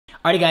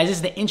Alrighty guys, this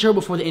is the intro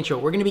before the intro.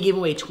 We're gonna be giving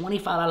away a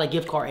 $25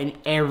 gift card in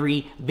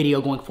every video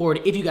going forward.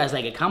 If you guys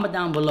like it, comment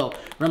down below.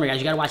 Remember guys,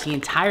 you gotta watch the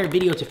entire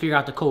video to figure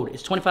out the code.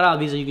 It's $25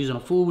 Visa you can use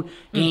on food,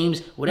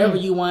 games, whatever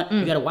you want.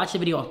 You gotta watch the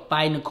video and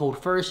find the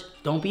code first.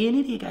 Don't be an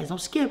idiot guys, don't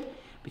skip,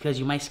 because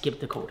you might skip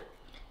the code.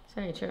 It's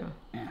very true.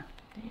 Yeah.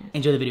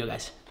 Enjoy the video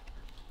guys.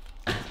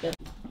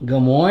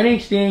 Good morning,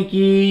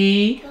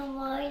 Stinky. Good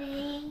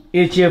morning.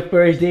 It's your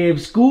first day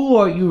of school.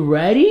 Are you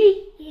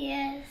ready?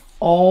 Yes.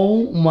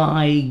 Oh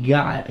my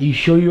God. Are you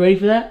sure you're ready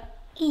for that?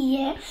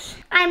 Yes.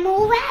 I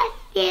moved at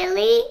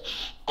Philly,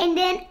 and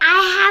then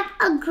I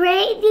have a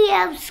great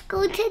day of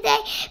school today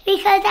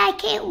because I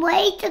can't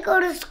wait to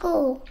go to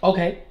school.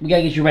 Okay, we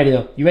gotta get you ready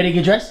though. You ready to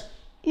get dressed?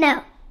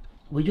 No.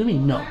 What do you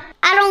mean no?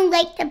 I don't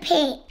like the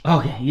pink.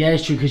 Okay, yeah,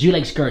 that's true, because you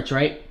like skirts,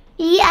 right?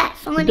 Yes.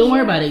 But don't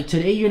worry about it.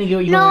 Today you're gonna get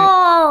what you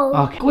want.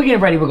 No. Okay, we're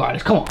getting ready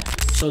regardless. Come on.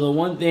 So the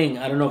one thing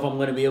I don't know if I'm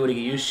gonna be able to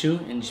get used to,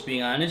 and just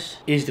being honest,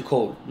 is the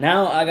cold.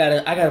 Now I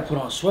gotta put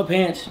on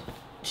sweatpants,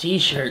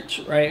 t-shirts,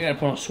 right? I gotta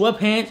put on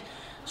sweatpants,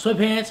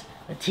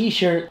 a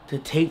t-shirt to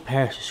take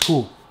Paris to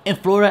school. In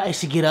Florida, I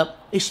used to get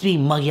up. It used to be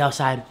muggy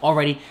outside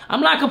already. I'm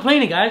not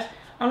complaining, guys.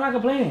 I'm not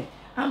complaining.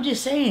 I'm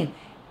just saying,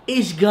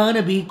 it's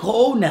gonna be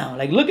cold now.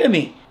 Like, look at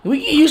me. Did we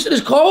get used to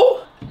this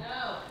cold?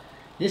 No.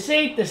 This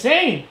ain't the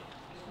same.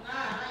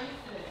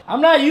 I'm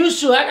not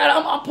used to it.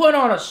 I'm putting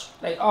on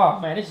like, oh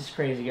man, this is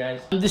crazy,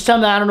 guys. This time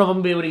that I don't know if I'm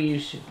gonna be able to get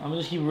used to. I'm gonna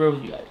just keep it real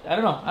with you guys. I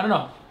don't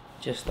know.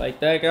 Just like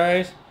that,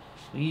 guys.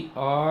 We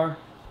are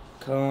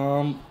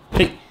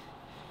complete.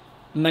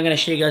 I'm not gonna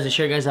show you guys the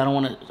shirt, guys. I don't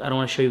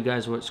wanna show you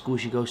guys what school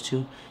she goes to.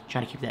 I'm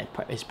trying to keep that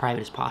as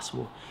private as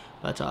possible.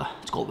 But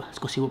let's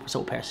go see what's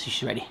up with Paris.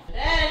 She's ready.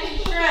 Dad, I need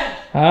your strength.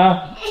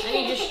 Huh? I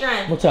need your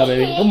strength. What's up,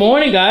 baby? Good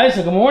morning, guys.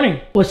 Good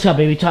morning. What's up,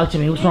 baby? Talk to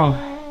me. What's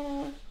wrong?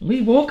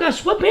 We both got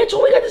sweatpants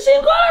on. We got the same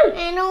color.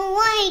 I don't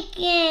like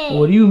it.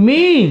 What do you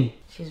mean?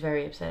 She's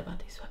very upset about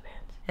these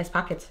sweatpants. It has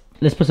pockets.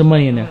 Let's put some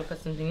money in I'm there. gonna put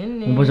something in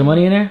there. You put some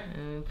money in there?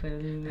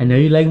 I know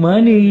you like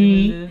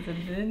money.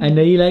 I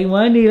know you like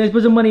money. Let's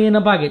put some money in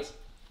the pockets.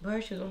 Buy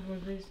her shoes on for me,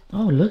 please.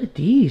 Oh, look at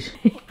these.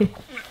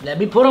 Let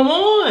me put them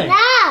on.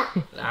 No.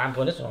 I'm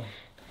putting this on.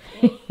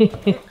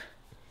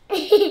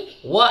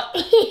 What?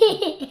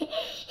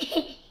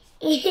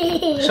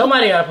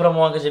 Somebody gotta put them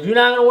on, because if you're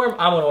not gonna wear them,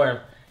 I'm gonna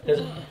wear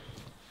them.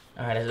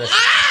 All right,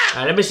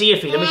 let me see your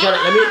feet. Let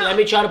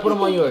me try to put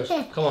them on yours.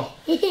 Come on.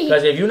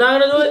 Because if you're not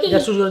gonna do it,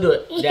 guess who's gonna do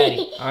it?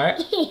 Daddy. All right.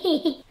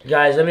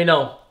 Guys, let me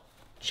know.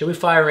 Should we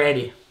fire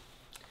Randy?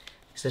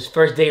 It's his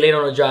first day late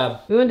on the job.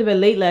 We went to bed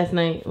late last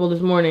night. Well, this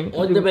morning.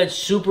 Went to bed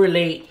super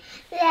late.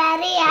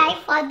 Daddy, I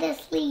fell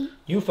asleep.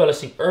 You fell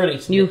asleep early.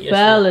 You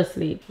fell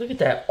asleep. Look at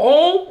that.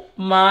 Oh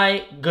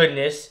my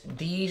goodness.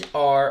 These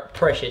are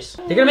precious.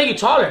 They're gonna make you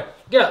taller.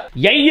 Get up.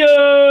 Yeah.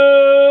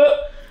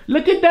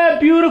 Look at that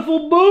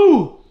beautiful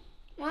boo.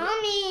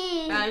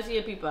 Mommy. I see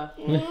your peepa. I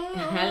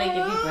like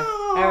your peepa.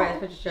 All right,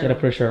 put your shirt on. Gotta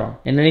put a shirt on.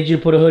 And I need you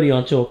to put a hoodie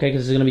on too, okay?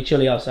 Because it's gonna be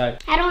chilly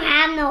outside. I don't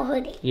have no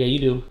hoodie. Yeah, you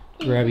do.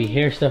 Grab your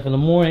hair stuff in the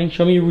morning.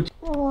 Show me your routine.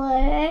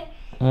 Water.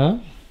 Huh?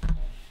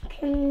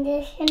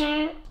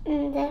 Conditioner.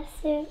 And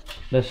that's it.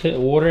 That's it?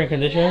 Water and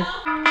conditioner?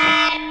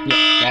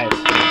 Yeah, guys.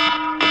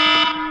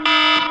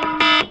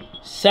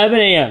 7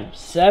 a.m.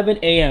 7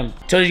 a.m.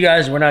 Told you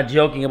guys we're not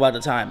joking about the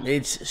time.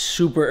 It's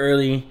super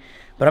early.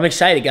 But I'm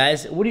excited,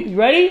 guys. You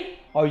ready?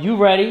 Are you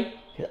ready?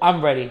 'Cause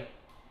I'm ready.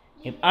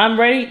 If I'm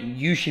ready,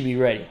 you should be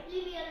ready.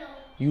 Leave me alone.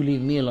 You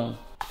leave me alone.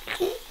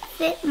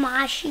 Fit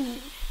my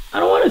shoes. I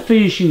don't want to fit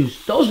your shoes.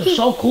 Those are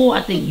so cool.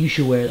 I think you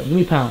should wear them. Give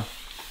me a pound.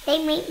 They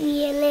make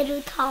me a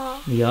little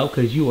tall. Yeah,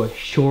 because you are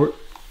short.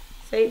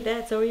 Say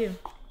that, so are you.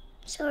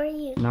 So are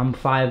you. And I'm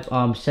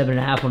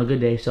 7.5 on a good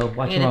day, so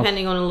watch your And mouth.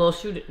 depending on the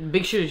little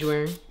big shoes you're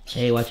wearing.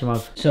 Hey, watch your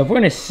mouth. So if we're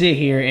gonna sit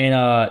here and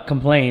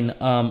complain,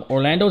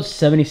 Orlando's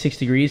 76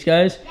 degrees,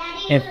 guys,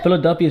 and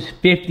Philadelphia is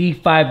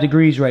 55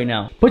 degrees right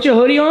now. Put your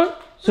hoodie on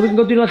so we can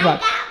go through the lunchbox. I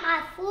got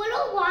my full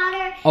of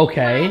water.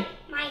 Okay.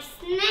 My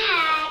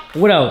snack.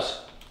 What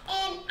else?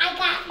 And I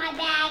got my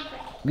bag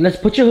ready. Let's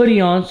put your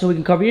hoodie on so we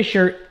can cover your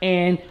shirt,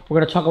 and we're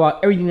gonna talk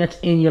about everything that's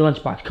in your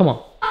lunchbox. Come on.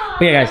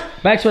 But yeah, guys,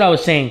 back to what I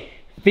was saying.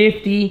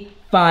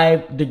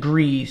 55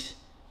 degrees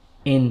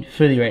in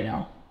Philly right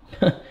now.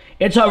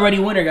 It's already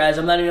winter, guys.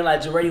 I'm not even lying.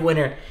 It's already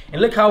winter.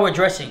 And look how we're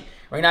dressing.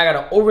 Right now, I got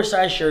an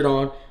oversized shirt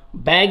on,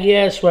 baggy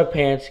ass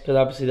sweatpants, because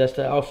obviously that's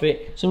the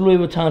outfit. Some Louis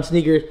Vuitton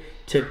sneakers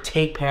to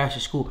take Paris to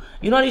school.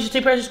 You know how you should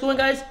take Paris to school in,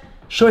 guys?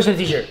 Shorts and a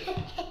t-shirt.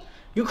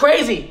 You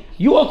crazy.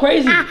 You are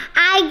crazy.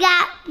 I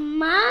got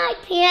my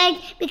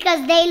pants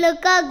because they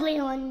look ugly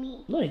on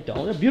me. No, they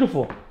don't. They're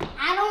beautiful.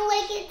 I don't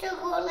like it to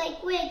go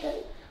like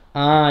wiggle.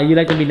 You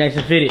like to be nice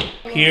and fitted.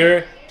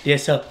 Pure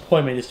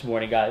disappointment this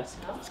morning, guys.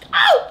 Let's go.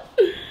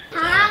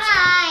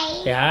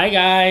 Hi. Say hi,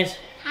 guys.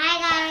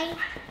 Hi, guys.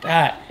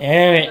 God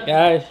damn it,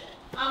 guys.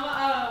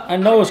 I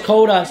know it's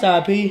cold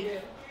outside, P.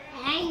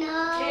 I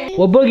know.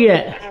 What boogie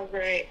at? All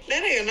right.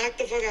 That nigga knocked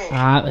the fuck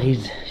out.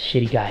 He's a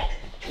shitty guy.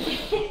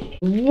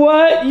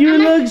 What? You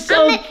look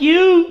so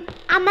cute.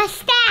 I'm a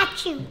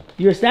statue.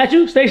 You a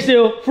statue? Stay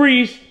still.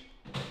 Freeze.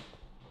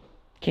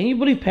 Can you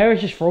believe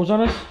Paris just froze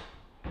on us?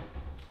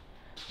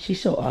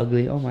 She's so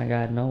ugly. Oh my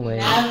God, no way.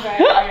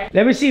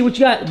 Let me see what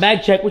you got.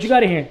 Bag check. What you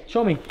got in here?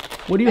 Show me.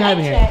 What do you have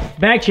in here?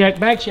 Bag check.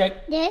 Bag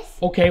check. This.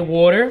 Okay,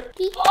 water.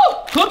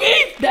 Oh,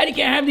 cookies. Daddy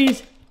can't have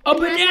these. A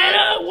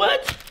banana.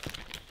 What?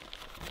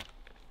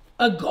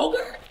 A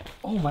Go-Gurt.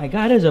 Oh my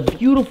God, that is a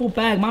beautiful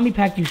bag. Mommy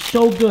packed you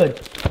so good.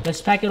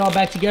 Let's pack it all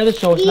back together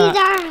so it's not.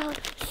 These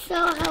are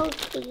so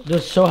healthy. They're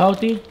so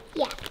healthy?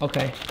 Yeah.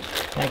 Okay.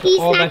 Pack it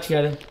all back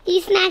together.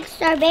 These snacks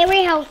are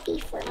very healthy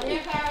for me.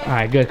 All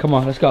right, good. Come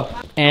on, let's go.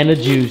 And a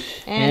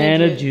juice.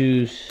 And a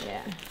juice.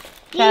 Yeah.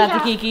 Shout out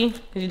to Kiki,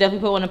 because you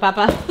definitely put one in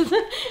Papa.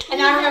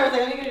 And I remember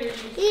let me go to your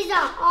juice. These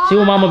are all. See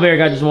what Mama Bear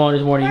got this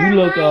morning. You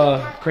look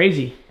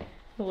crazy.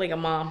 Like a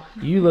mom.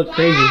 You look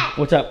crazy.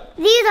 What's up?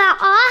 These are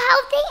all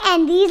healthy,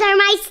 and these are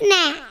my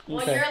snacks.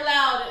 Well, you're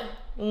allowed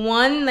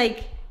one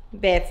like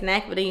bad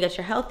snack, but then you got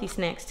your healthy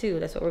snacks too.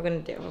 That's what we're gonna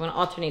do. We're gonna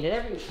alternate it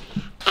every week.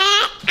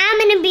 And I'm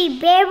gonna be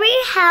very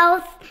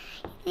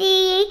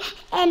healthy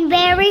and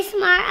very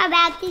smart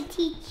about the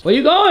teach. Where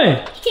you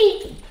going?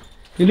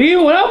 You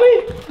leaving without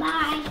me?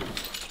 Bye.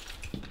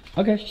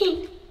 Okay.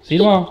 See you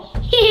tomorrow.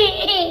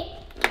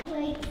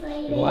 Wait.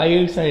 Why are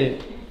you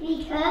excited?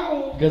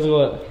 Because. Because of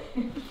what?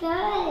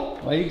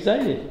 Because. Why are you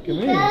excited? Come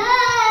here.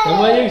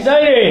 Why are you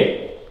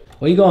excited?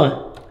 Where you going?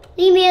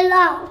 Leave me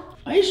alone.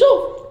 Why are you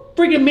so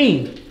freaking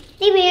mean?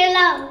 Leave me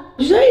alone. What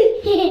you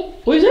say?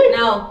 What you say?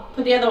 No,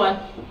 put the other one.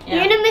 Yeah.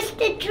 You're gonna miss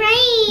the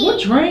train. What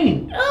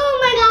train? Oh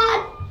my God.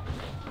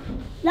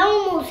 That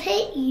almost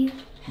hit you.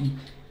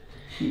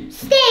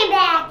 Stand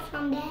back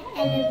from that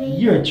elevator.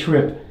 You're a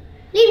trip.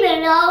 Leave me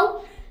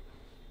alone.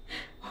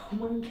 Oh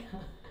my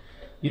God.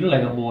 You look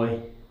like a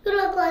boy. You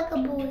look like a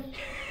boy.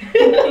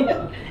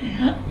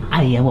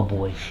 I am a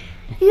boy.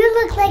 You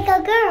look like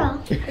a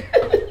girl.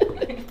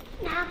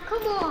 Now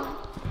come on.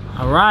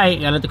 All right,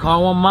 gotta let the car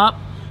warm up.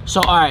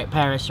 So, all right,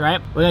 Paris,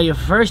 right? We got your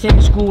first day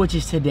of school, which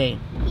is today.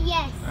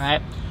 Yes.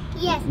 Right?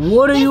 Yes.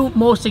 What are you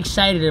most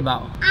excited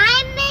about?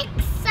 I'm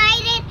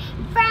excited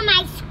for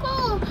my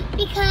school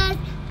because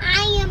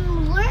I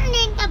am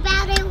learning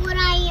about it, what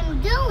I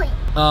am doing.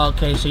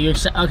 Okay, so you're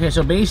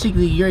so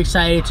basically you're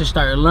excited to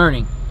start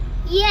learning.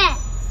 Yes.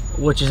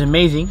 Which is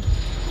amazing.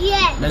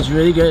 Yes. That's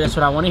really good. That's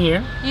what I want to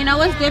hear. You know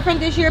what's different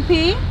this year,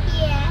 P?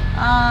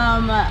 Yeah.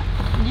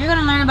 You're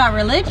gonna learn about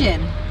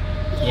religion.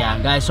 Yeah,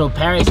 guys. So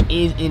Paris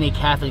is in a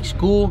Catholic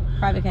school.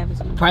 Private Catholic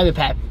school.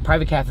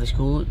 Private Catholic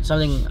school.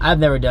 Something I've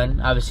never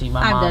done. Obviously,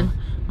 my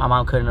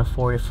mom couldn't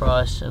afford it for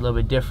us. A little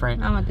bit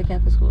different. I went to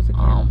Catholic school as a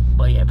kid.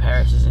 But yeah,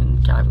 Paris is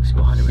in Catholic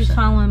school 100%. She's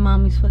following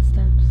mommy's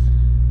footsteps.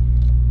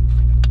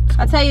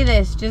 I'll tell you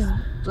this, just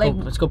like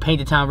let's go paint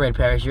the town red,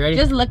 Paris. You ready?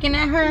 just looking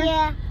at her,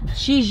 Yeah.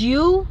 she's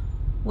you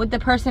with the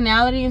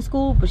personality in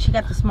school, but she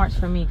got the smarts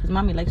for me because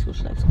mommy likes school.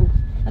 She likes school.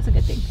 That's a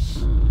good thing.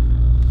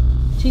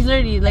 She's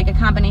literally like a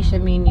combination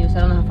of me and you, so I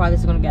don't know how far this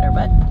is gonna get her,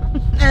 but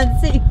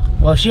let's see.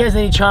 Well, if she has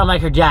any charm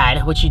like her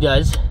dad, which she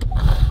does.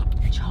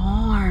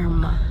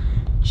 Charm.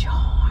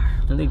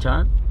 Don't think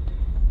charm?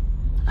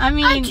 I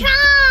mean, A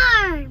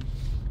charm.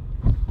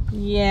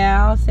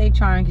 yeah, I'll say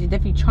charm because you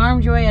definitely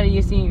charmed your way out of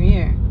your senior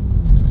year.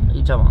 What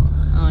you talking about?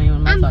 Oh, you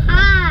want I'm to talk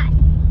hot.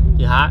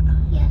 You hot?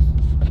 Yes.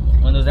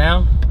 Windows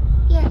down?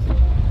 Yes.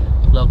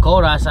 A little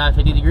cold outside,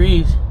 50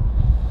 degrees.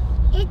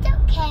 It's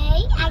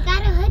okay. I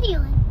got a hoodie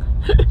on.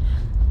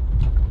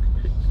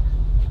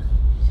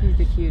 She's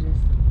the cutest.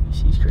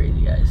 She's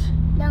crazy, guys.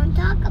 Don't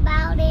talk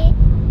about it.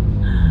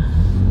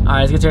 All right,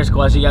 let's get to our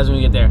school. I'll see you guys when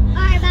we get there.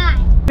 Alright, bye.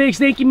 Big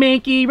Stinky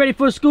Minky, ready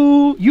for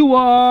school? You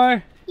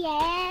are.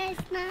 Yes,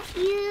 not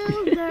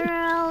you,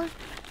 girl.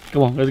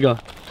 Come on, let's go.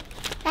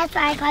 That's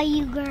why I call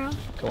you girl.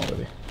 Come on,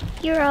 baby.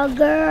 You're a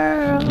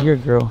girl. You're a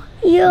girl.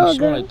 You're a You smell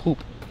girl. like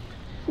poop.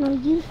 No,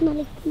 you smell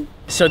like poop.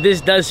 So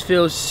this does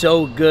feel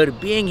so good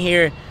being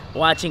here,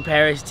 watching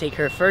Paris take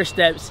her first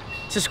steps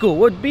to school.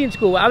 What being in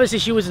school? Obviously,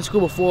 she was in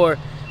school before,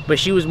 but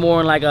she was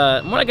more like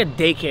a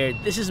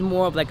daycare. This is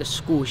more of like a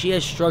school. She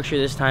has structure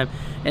this time,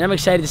 and I'm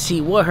excited to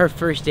see what her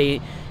first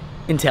day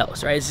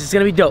entails. Right? This is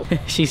gonna be dope.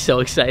 She's so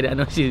excited. I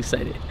know she's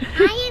excited.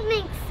 I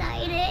am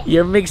excited.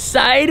 You're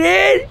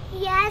excited?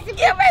 Yes, it's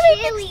You're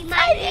really chilly.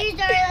 My ears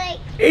are like.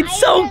 It's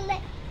so.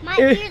 My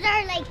ears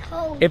are like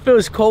cold. It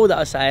feels cold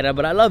outside,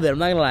 but I love it. I'm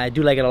not gonna lie, I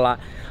do like it a lot.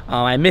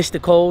 I miss the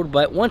cold,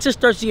 but once it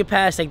starts to get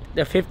past like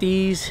the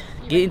 50s,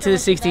 get into the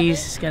 60s,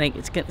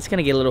 it's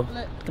gonna get a little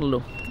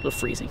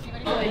freezing.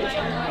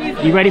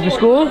 You ready for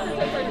school?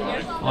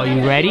 Are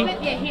you ready?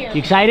 You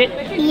excited?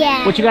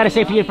 Yeah. What you gotta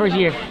say for your first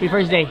year, your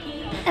first day?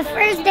 The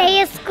first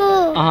day of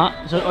school.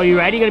 So are you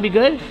ready? You gonna be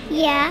good?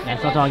 Yeah.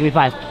 That's not talking. Give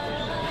me 5.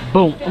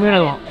 Boom. Give me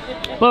another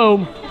one.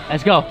 Boom.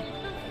 Let's go.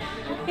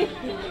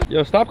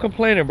 Yo, stop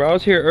complaining, bro. I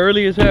was here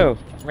early as hell.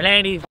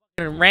 Randy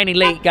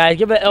late, guys.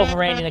 Give an L for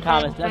Randy in the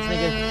comments. That's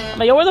nigga. I'm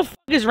like, yo, where the f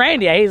is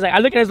Randy at? He's like, I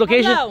look at his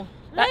location. Hello.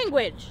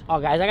 Language. Oh,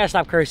 guys, I gotta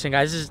stop cursing,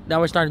 guys.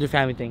 Now we're starting to do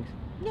family things.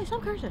 Yeah,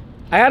 stop cursing.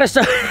 I gotta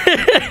stop.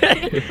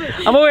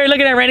 I'm over here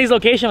looking at Randy's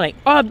location. I'm like,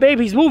 oh,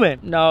 baby, he's moving.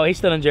 No, he's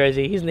still in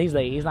Jersey. He's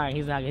late. He's not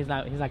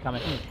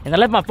coming. And I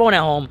left my phone at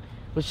home,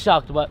 which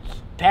sucked. But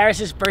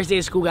Paris's first day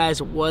of school,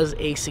 guys, was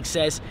a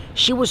success.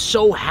 She was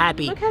so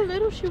happy. Look how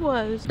little she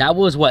was. That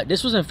was what?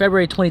 This was in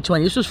February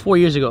 2020. This was 4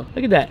 years ago.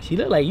 Look at that. She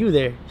looked like you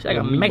there. She's like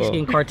a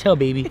Mexican cartel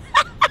baby.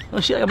 Oh,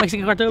 she like a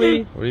Mexican cartel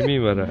baby? What do you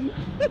mean by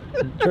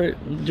that?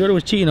 Jordan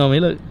was cheating on me.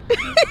 Look.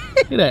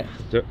 Look at that.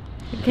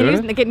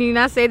 Can you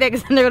not say that?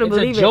 Because I'm not going to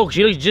believe it. It's a joke.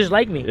 She looks just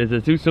like me. Is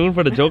it too soon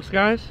for the jokes,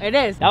 guys? It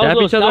is. That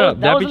was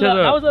Dap each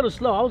other up. I was a little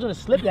slow. I was going to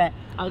slip that.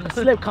 I was going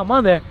to slip, come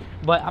on there.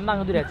 But I'm not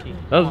going to do that to you.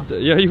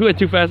 Yeah, you went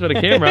too fast for the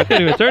camera. I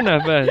couldn't even turn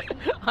that fast.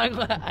 I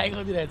ain't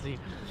going to do that to you.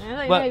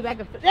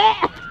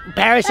 But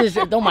Paris is,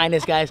 don't mind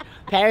this, guys.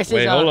 Paris is,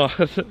 wait, hold on.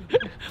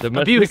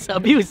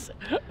 abuse,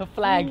 a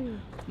flag.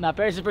 Nah,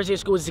 Paris' first day of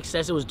school was a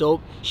success. It was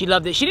dope. She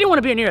loved it. She didn't want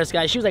to be near us,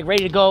 guys. She was like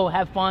ready to go,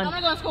 have fun. I want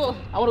to go to school.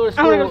 I want to go to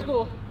school. I want to go to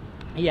school.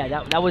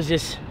 Yeah, that was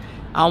just,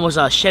 I almost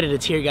shedded a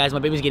tear, guys. My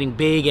baby's getting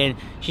big and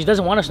she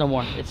doesn't want us no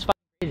more. It's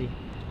crazy.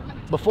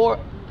 Before,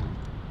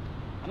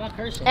 I'm not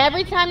cursing.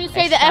 Every time you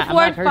say the F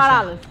word,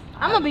 $5.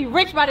 I'm gonna be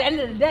rich by the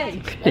end of the day.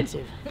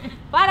 Expensive.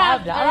 $5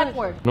 for the F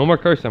word. No more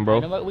cursing,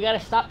 bro. We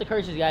gotta stop the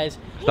curses, guys.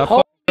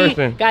 Stop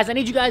cursing. Guys, I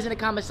need you guys in the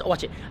comments.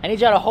 Watch it. I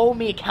need y'all to hold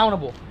me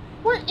accountable.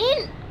 We're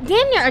in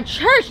damn near a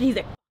church. And he's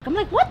like, I'm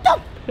like, what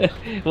the?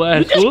 What,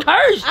 You just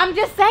cursed. I'm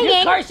just saying.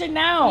 You're cursing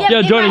now. Yeah,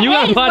 Yo, Jordan, you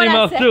got potty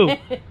mouth too.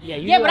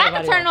 Yeah, but I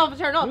can turn it off.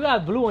 You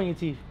got blue on your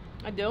teeth.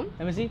 I do?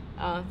 Let me see.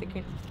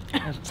 Thinking.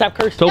 Stop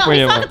cursing. No,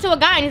 he's talking to a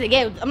guy and he's like,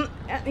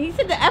 yeah, he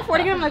said the F word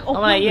again. I'm like, oh.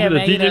 I'm like, yeah,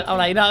 man. You know, I'm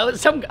like, no, it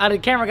was some the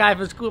camera guy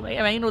from school. Like,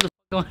 yeah, man, you know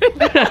what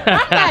the f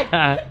going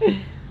on.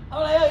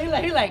 I'm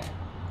like, he's like,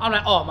 I'm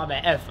like, oh, my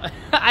bad, F.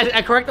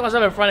 I corrected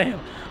myself in front of him.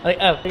 Like,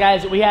 oh,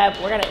 guys, we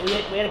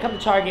gotta come to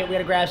Target. We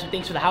gotta grab some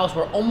things for the house.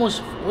 We're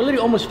literally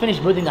almost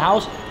finished building the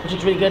house, which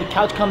is really good. The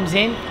couch comes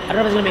in. I don't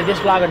know if it's gonna be this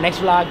vlog or next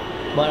vlog,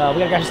 but we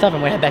gotta grab some stuff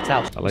and we're gonna head back to the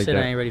house. I like that.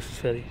 I ain't ready for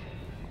Philly.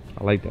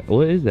 I like that.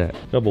 What is that?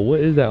 No, but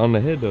what is that on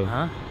the head though?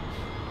 Huh?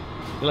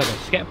 Look like a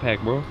scat pack,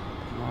 bro.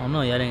 I don't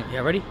know.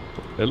 Y'all ready?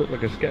 It look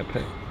like a scat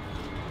pack.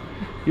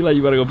 You like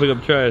you better go pick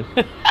up trash.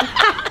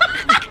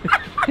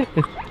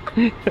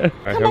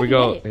 Alright, here we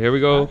go. Here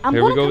we go.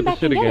 Here we go with the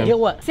shit again. Get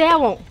what? Say I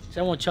won't. Say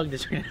I won't chug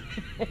this.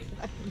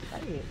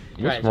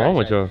 What's wrong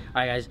with y'all?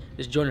 Alright, guys.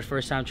 This is Jordan's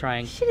first time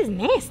trying. Shit is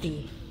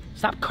nasty.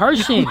 Stop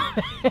cursing.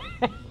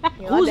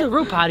 Who's a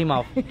real potty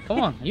mouth? Come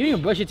on. You didn't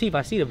even brush your teeth.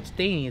 I see the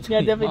stain in your teeth.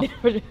 Yeah,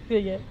 definitely.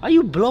 Yeah. Why are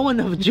you blowing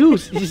the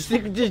juice? just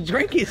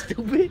drink it,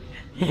 stupid.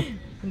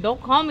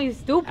 Don't call me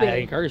stupid. I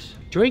ain't curse.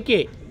 Drink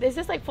it. Is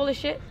this like full of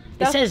shit?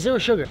 It says 0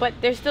 sugar. But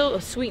there's still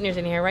sweeteners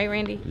in here, right,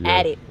 Randy? Yeah.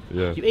 Add it.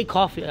 Yeah. You ate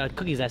coffee,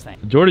 cookies last night.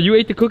 Jordan, you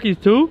ate the cookies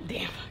too?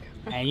 Damn.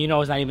 And you know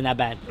it's not even that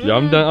bad. Yeah,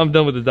 I'm done. I'm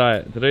done with the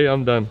diet. Today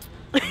I'm done.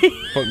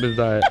 Fuck this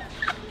diet.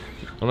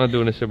 I'm not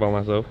doing this shit by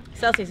myself.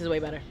 Celsius is way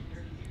better.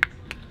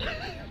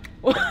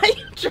 Why are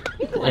you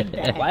drinking like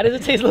that? Why does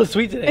it taste a little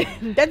sweet today?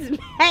 That's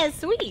mad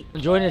sweet.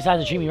 Jordan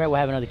decides to treat me right, we'll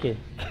have another kid.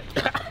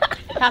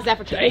 How's that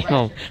for treatment?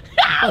 Damn.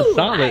 That's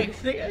solid.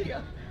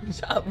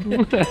 What's up?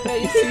 You playing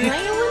with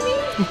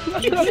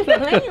me? You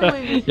playing with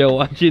me? Yo,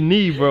 watch your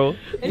knee, bro.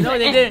 You know,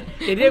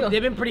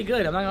 they've been pretty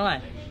good, I'm not gonna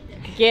lie.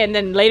 Yeah, and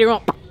then later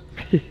on.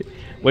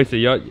 Wait, so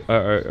y'all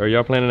are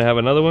y'all planning to have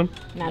another one?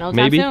 Not no time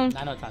Maybe? soon.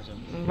 Not no time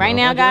soon. Right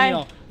now,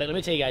 guys. Let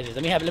me tell you guys this.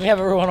 Let me have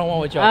a real one-on-one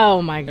with y'all.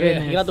 Oh my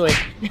goodness. Get out the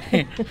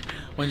way.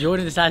 When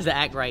Jordan decides to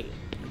act right.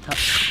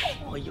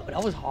 Oh, yo,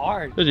 that was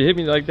hard. You hit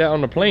me like that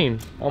on the plane.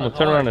 I almost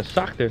turned around and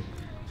socked her.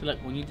 So look,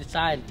 when you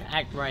decide to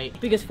act right.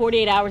 Because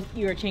 48 hours,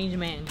 you're a changed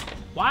man.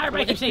 Why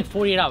everybody keep saying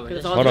 48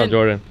 hours? Hold on,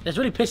 Jordan. That's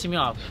really pissing me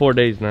off. 4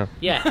 days now.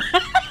 Yeah.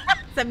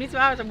 72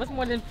 hours, what's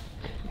more than...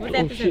 What's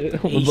Oh that?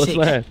 shit, what's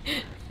that?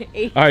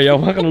 8. Alright, y'all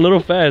walking a little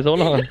fast. Hold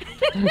on.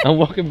 I'm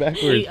walking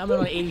backwards. I'm on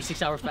an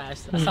 86-hour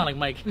fast. I sound like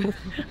Mike.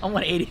 I'm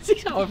on an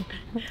 86-hour.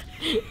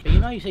 You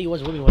know how you say you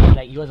wasn't with me,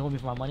 like you wasn't with me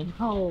for my money?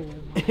 Oh.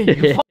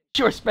 You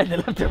sure spending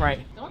left and right.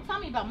 Don't tell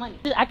me about money.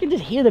 I can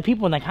just hear the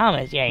people in the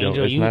comments. Yeah,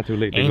 Angel, it's not too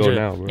late to go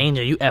now, bro.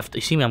 Angel, you effed. You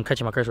see me? I'm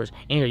catching my curse words.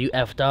 Angel, you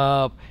effed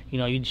up. You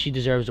know, she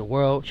deserves the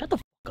world. Shut the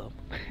f up.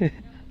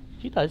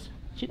 She does.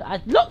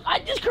 Look, I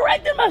just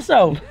corrected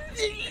myself.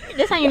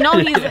 That's how you know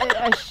he's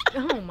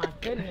oh my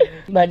goodness.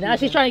 But now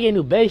she's trying to get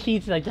new bed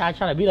sheets, like trying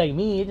to be like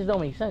me. It just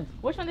don't make sense.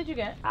 Which one did you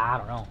get? I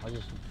don't know.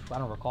 I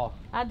don't recall.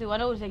 I do. I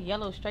know it was like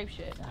yellow striped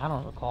shit. I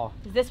don't recall.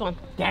 It's this one.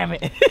 Damn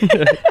it.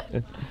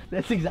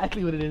 That's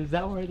exactly what it is. Is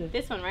that what it is?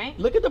 This one, right?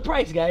 Look at the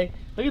price, guy.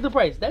 Look at the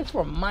price. That's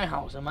for my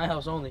house and my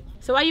house only.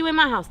 So why are you in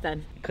my house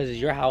then? Because it's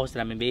your house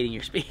and I'm invading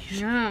your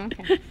space. Oh,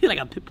 okay. You're like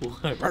a pit bull.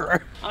 I'm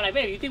like,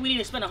 babe, you think we need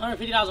to spend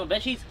 $150 on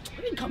bed sheets?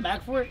 We can come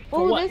back for it.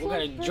 For what? We're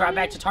going to drive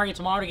back to Target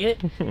tomorrow to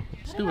get it?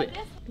 Stupid.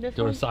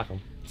 Jordan, sock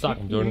him. Sock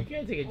him, Jordan. You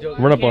can't take a joke.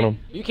 Run up on him.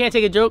 You can't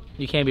take a joke.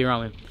 You can't be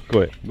around me.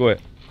 Go ahead. Go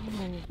ahead.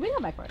 We can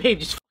go back for it. Babe,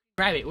 just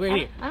grab it. We're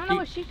here. I don't know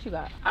what sheets you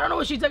got. I don't know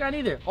what sheets I got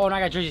either. Oh, and I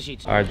got jersey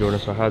sheets. All right, Jordan.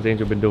 So how's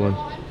Angel been doing?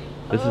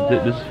 This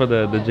is for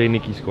the J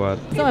Nikki squad.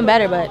 He's doing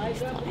better, but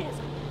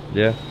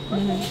Yeah.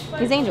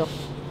 he's Angel.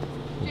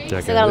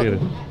 Check Still out gotta- later.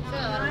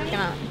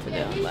 Cannot to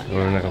do, but.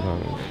 We're not gonna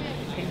talk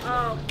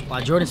about it.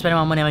 While Jordan's spending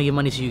my money, I'm gonna give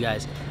money to you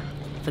guys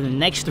for the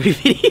next 3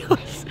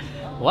 videos.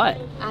 What?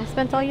 I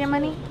spent all your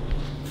money?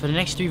 For the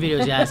next 3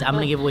 videos, guys, I'm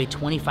gonna give away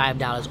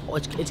 $25.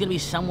 It's gonna be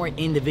somewhere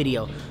in the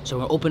video. So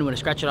we're open, we're gonna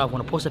scratch it off, we're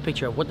gonna post a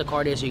picture of what the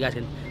card is so you guys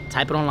can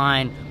type it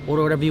online,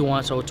 order whatever you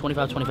want. So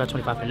 25, 25,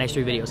 25 for the next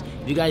 3 videos.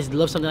 If you guys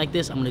love something like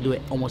this, I'm gonna do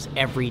it almost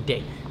every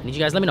day. I need you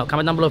guys, let me know.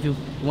 Comment down below if you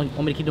want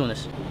me to keep doing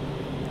this.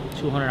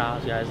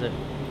 $200, guys.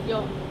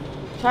 Yo,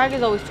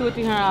 Target's always $200 or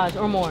 $300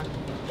 or more.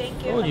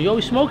 Thank you. Oh, you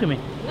always smoking me.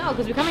 No,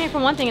 because we come here for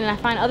one thing and then I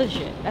find other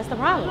shit. That's the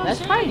problem. That's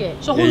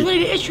Target. So who's ready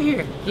to issue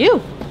here? You.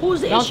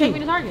 Who's the Don't issue? take me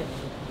to Target.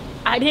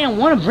 I didn't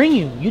want to bring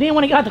you. You didn't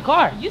want to get out the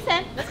car. You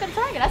said, let's go to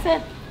Target. I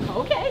said,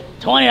 okay.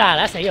 $20.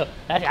 I said, yo,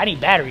 I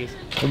need batteries.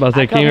 I'm about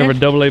to say, came here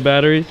for AA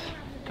batteries.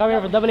 Come here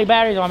for AA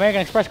batteries on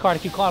American Express card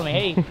to keep calling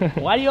me. Hey,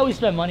 why do you always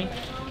spend money?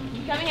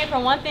 You come in here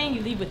for one thing,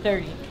 you leave with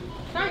 30.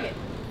 Target.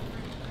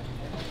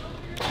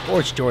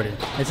 Or it's Jordan.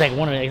 It's like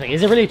one of the, like,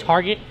 is it really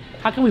Target?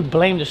 How can we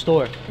blame the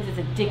store? Because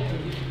it's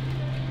addictive.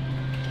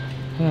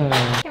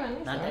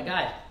 Not that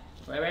guy.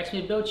 Whoever asked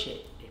me to build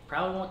shit, it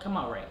probably won't come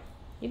out right.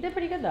 You did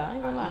pretty good though, I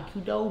ain't gonna lie.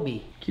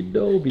 Kudobi.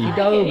 Kudobi.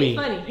 Kudobi. He's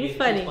funny. He's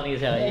funny. He's funny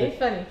as hell. Yeah, he's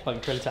funny. Fucking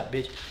curly top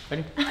bitch.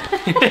 Ready?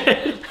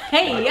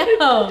 Hey,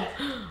 yo.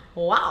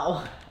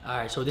 Wow.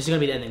 Alright, so this is gonna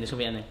be the ending. This is gonna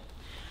be the ending.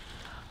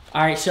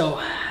 Alright, so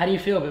how do you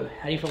feel, baby?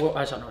 How do you feel?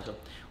 Oh, so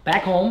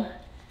back home,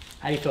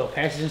 how do you feel?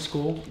 Paris is in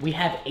school. We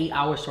have 8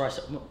 hours to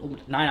ourselves,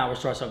 9 hours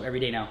to ourselves every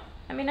day now.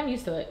 I mean, I'm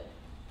used to it.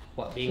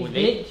 What, being with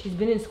me? She's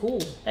been in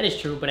school. That is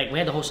true, but like we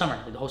had the whole summer.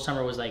 The whole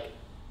summer was like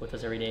with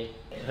us every day.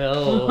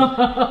 Oh.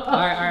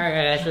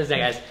 Alright, guys. Listen,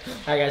 guys.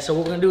 Alright, guys. So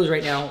what we're gonna do is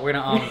right now we're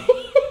gonna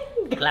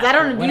I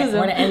don't abuse we're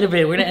gonna end the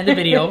video. We're gonna end the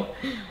video.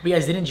 If you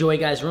guys did enjoy,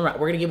 guys, remember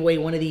we're gonna give away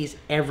one of these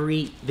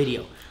every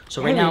video.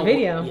 So right now,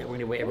 video? Yeah, we're gonna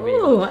give away every Ooh,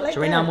 video. I like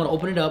So right now I'm that. gonna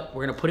open it up.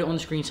 We're gonna put it on the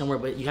screen somewhere,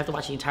 but you have to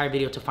watch the entire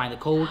video to find the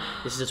code.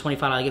 This is a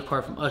 $25 gift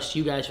card from us to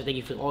you guys. So thank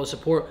you for all the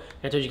support.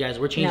 I told you guys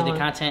we're changing the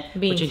content,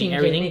 we're changing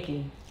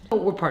everything.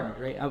 We're partnered,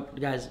 right?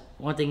 Guys,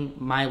 one thing,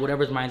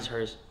 whatever's mine is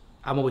hers.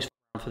 I'm always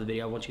for the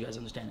video. I want you guys to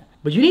understand that.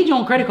 But you need your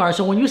own credit card.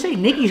 So when you say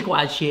Nikki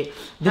Squad shit,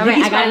 the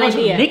Nikki Squad goes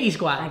with Nikki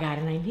Squad. I got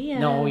an idea.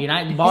 No, you're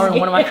not borrowing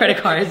one of my credit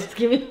cards. Just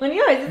give me one of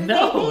yours. It's the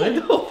same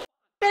thing. No.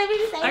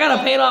 I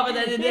gotta pay it off at the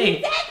end of the day.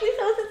 Exactly,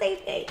 so it's the same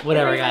thing.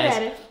 Whatever,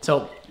 guys.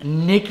 So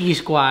Nikki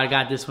Squad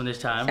got this one this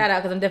time. Shout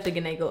out, because I'm definitely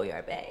gonna go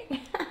yard bag.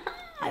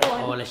 I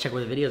won. Oh, let's check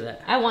where the video's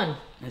at. I won.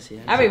 Let's see.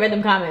 I already read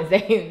them comments.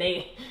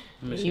 They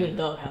you in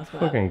the doghouse.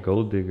 Fucking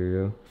gold digger,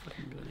 yo.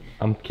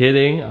 I'm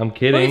kidding. I'm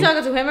kidding. Who are you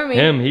talking to, him or me?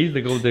 Him. He's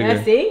the gold digger.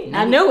 Yeah, see?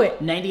 I knew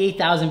it.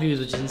 98,000 views,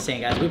 which is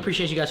insane, guys. We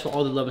appreciate you guys for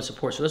all the love and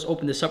support. So let's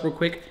open this up real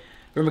quick.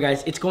 Remember,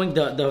 guys, it's going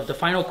the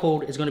final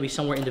code is going to be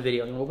somewhere in the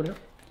video. You want to open it up?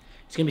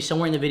 It's going to be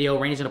somewhere in the video.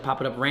 Rainey's going to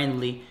pop it up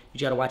randomly. You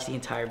just got to watch the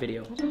entire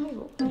video.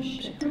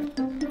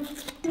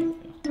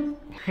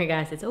 Alright,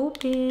 guys, it's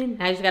open.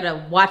 Now you just got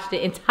to watch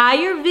the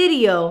entire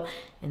video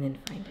and then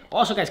find it.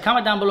 Also, guys,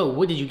 comment down below,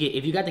 what did you get?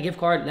 If you got the gift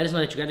card, let us know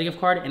that you got the gift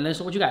card, and let us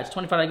know what you got. It's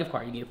 $25 gift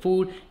card. You get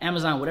food,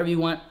 Amazon, whatever you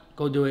want.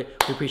 Go do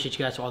it. We appreciate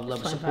you guys for all the love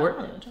and support.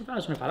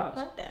 $25.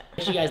 Like that.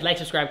 Make sure you guys like,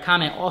 subscribe,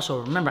 comment.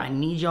 Also, remember, I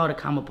need y'all to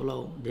comment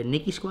below the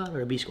Nikki Squad or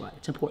the B Squad.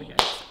 It's important,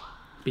 guys.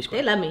 B Squad.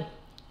 They love me.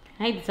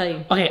 I hate to tell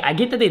you. Okay, I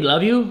get that they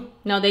love you.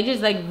 No, they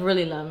just like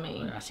really love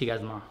me. I'll see you guys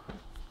tomorrow.